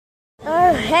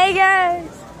Hey guys,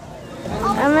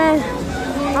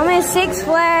 I'm in Six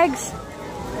Flags,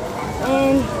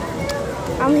 and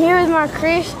I'm here with my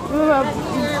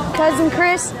cousin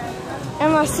Chris,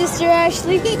 and my sister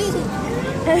Ashley.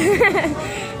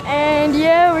 And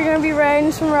yeah, we're gonna be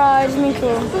riding some rides. It's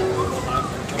cool.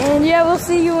 And yeah, we'll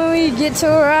see you when we get to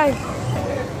a ride.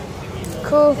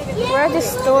 Cool. We're at the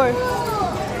store.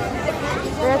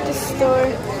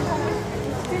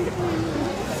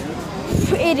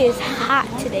 It is hot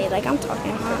today, like I'm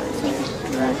talking hot.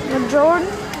 Jordan?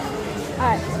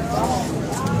 Alright.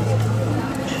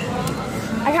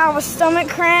 I have a stomach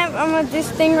cramp. I'm at this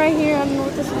thing right here. I don't know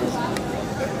what this is.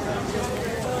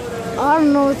 I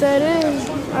don't know what that is.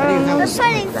 I don't know. We're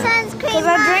putting sunscreen. Because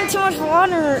I drank too much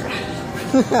water.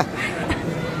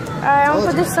 Alright, I'm gonna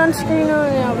put this sunscreen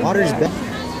on now. Water's better.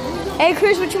 Hey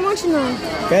Chris, what you munching on?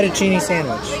 Fettuccine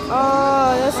sandwich.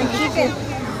 Oh, that's a chicken.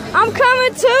 I'm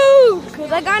coming too,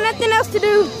 because I got nothing else to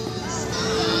do.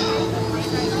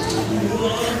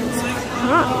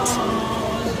 Hot.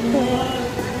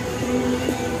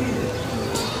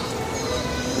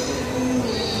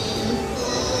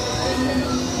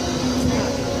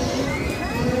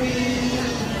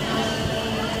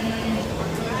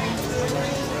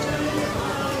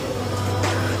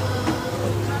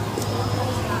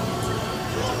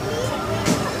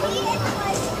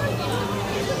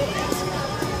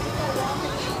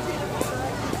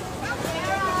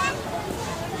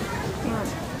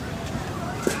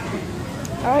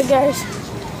 Alright guys,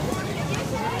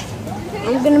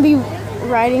 I'm gonna be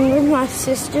riding with my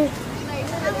sister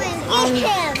on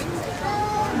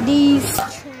these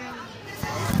trams.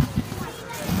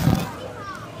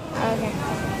 Okay.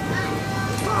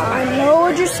 I know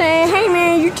what you're saying. Hey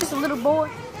man, you're just a little boy.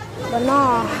 But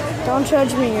nah, don't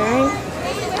judge me, alright?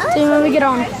 See when we get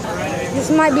on. This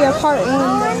might be a part 1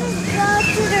 though.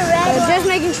 Just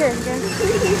making sure, okay?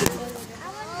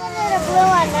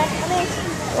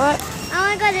 What? I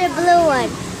want to go to the blue one.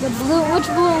 The blue, which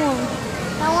blue one?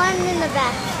 The one in the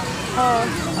back. Oh,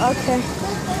 okay.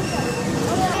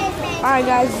 Alright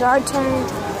guys, it's our turn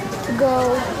to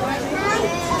go.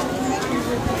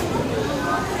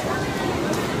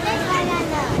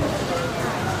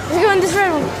 We're going this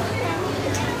red one.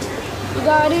 You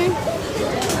got it?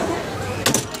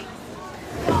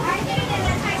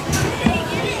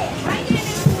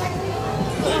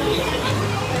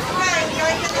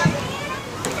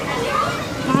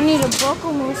 I need to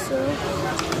buckle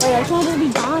myself. Wait, I can't just be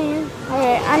dying.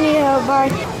 Okay, I need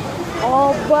everybody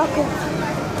all buckled.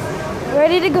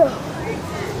 Ready to go.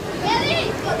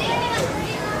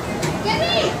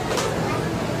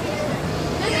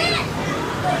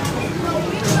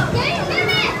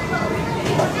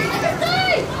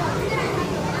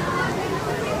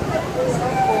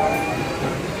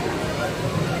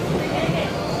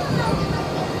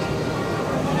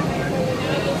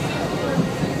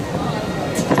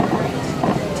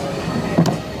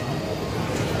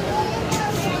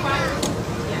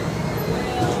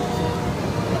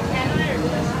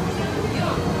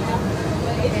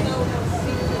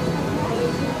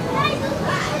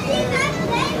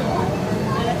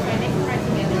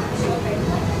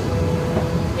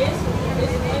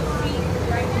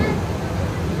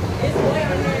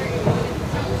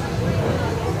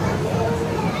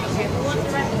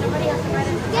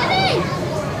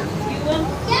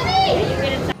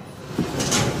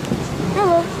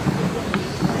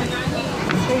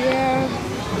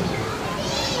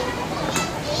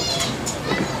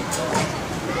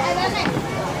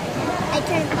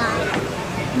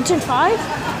 You turned 5?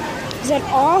 Is that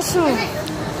awesome?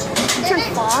 You turned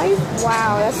 5?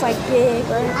 Wow, that's like big,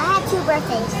 right? I had 2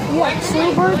 birthdays. You had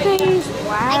 2 birthdays?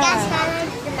 Wow. I got started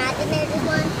the imaginary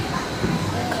one.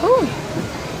 Cool.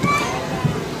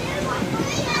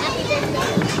 Happy birthday.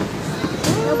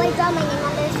 Nobody got my name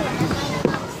on there, so that's why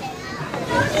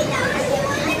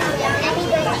happy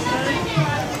birthday.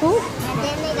 Cool. And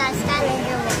then they got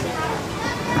Skylander one.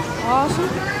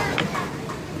 Awesome.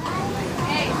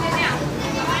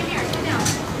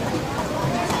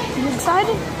 You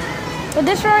excited for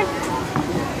this ride?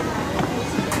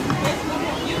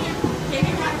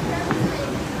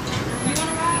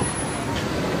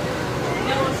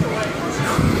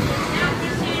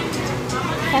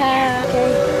 Okay.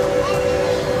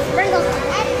 Sprinkles.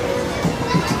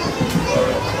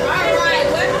 Alright,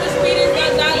 welcome to Sweetest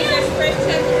 $1 Express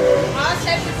Check. All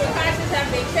safety precautions have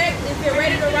been checked. If you're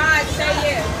ready to ride, say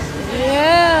yes.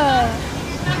 Yeah.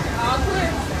 All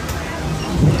clear.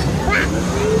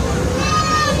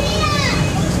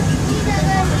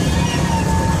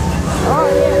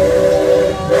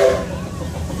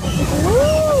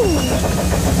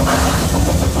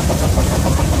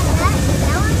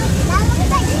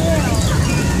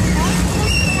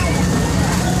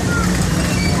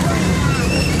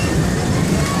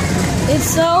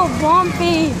 so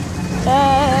bumpy. Look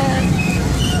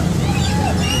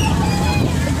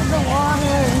at the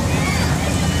water.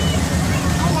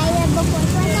 I like it before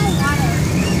it's like water.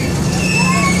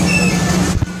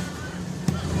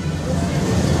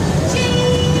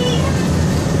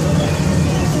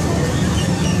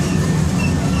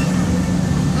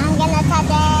 I'm gonna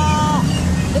touch it.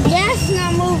 The gas is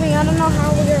not moving. I don't know how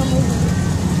we're gonna move it.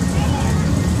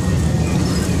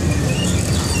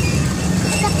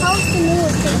 It's supposed to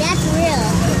move, so that's real.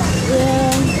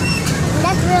 Yeah.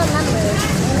 That's real numbers.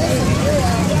 And this is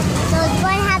real. So it's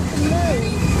going to have to move.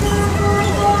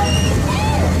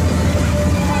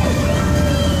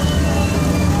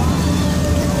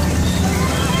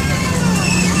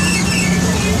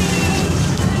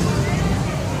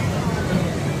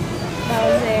 That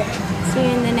was it. See you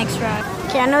in the next ride.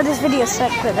 Okay, I know this video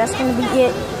sucked, but that's gonna be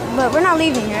it. But we're not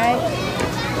leaving, right?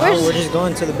 We're just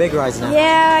going to the big rides now.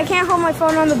 Yeah, I can't hold my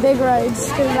phone on the big rides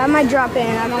because I might drop in.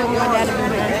 I don't want my dad to be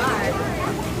there.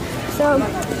 So,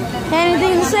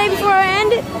 anything to say before I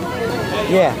end it?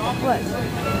 Yeah. What?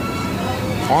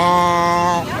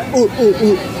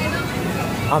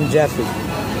 I'm Jeffrey.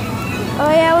 Oh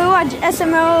yeah, we watch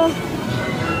SML.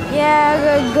 Yeah,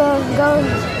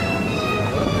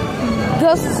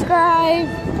 go subscribe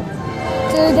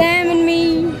to them and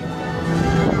me.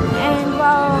 And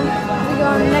well, we go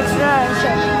on the next ride.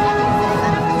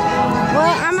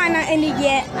 Well, I might not end it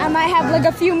yet. I might have like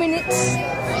a few minutes.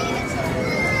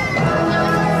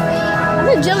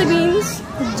 The jelly beans.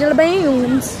 The jelly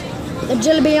beans. The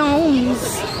jelly beans.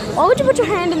 Why would you put your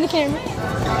hand in the camera?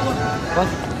 What?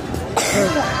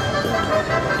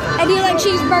 And do you like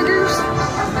cheeseburgers?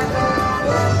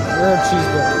 You're a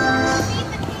cheeseburger.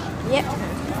 Yep.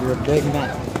 You're a Big Mac.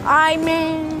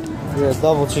 Man. You're a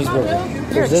double cheeseburger.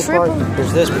 You're a Here's this part. triple.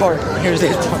 Here's this part. Here's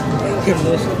this part. Here's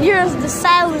this. Here's the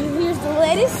salad. Here's the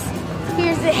lettuce.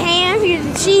 Here's the ham. Here's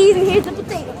the cheese. And here's the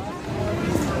potato.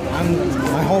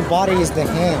 My whole body is the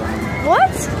ham.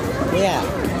 What? Yeah.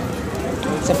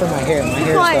 Except for my hair. My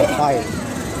hair is Quiet. got fire.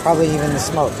 Probably even the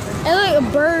smoke. Hey, look,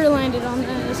 a bird landed on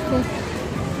that. That's cool.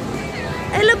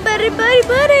 Hello, buddy, buddy,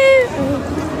 buddy.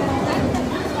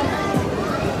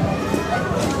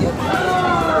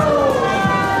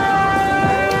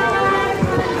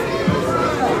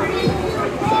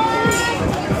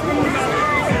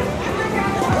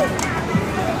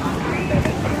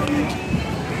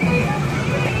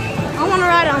 I want to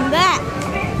ride on that.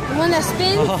 The one that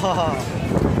spins.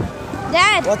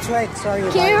 Dad, What's right? Sorry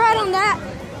about can you ride on that?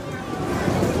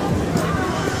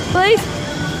 Please?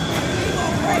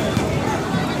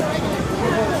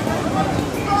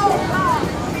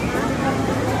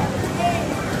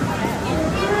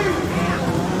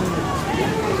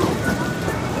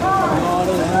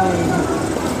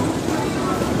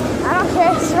 I don't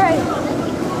care, it's right.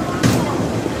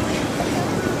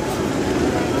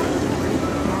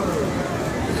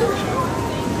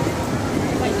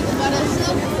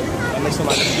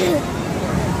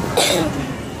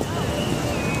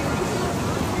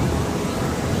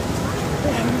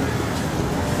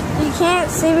 You can't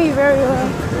see me very well.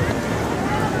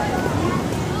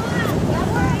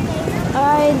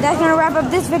 Alright, that's gonna wrap up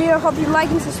this video. Hope you like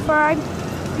and subscribe.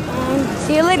 And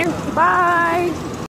see you later. Bye.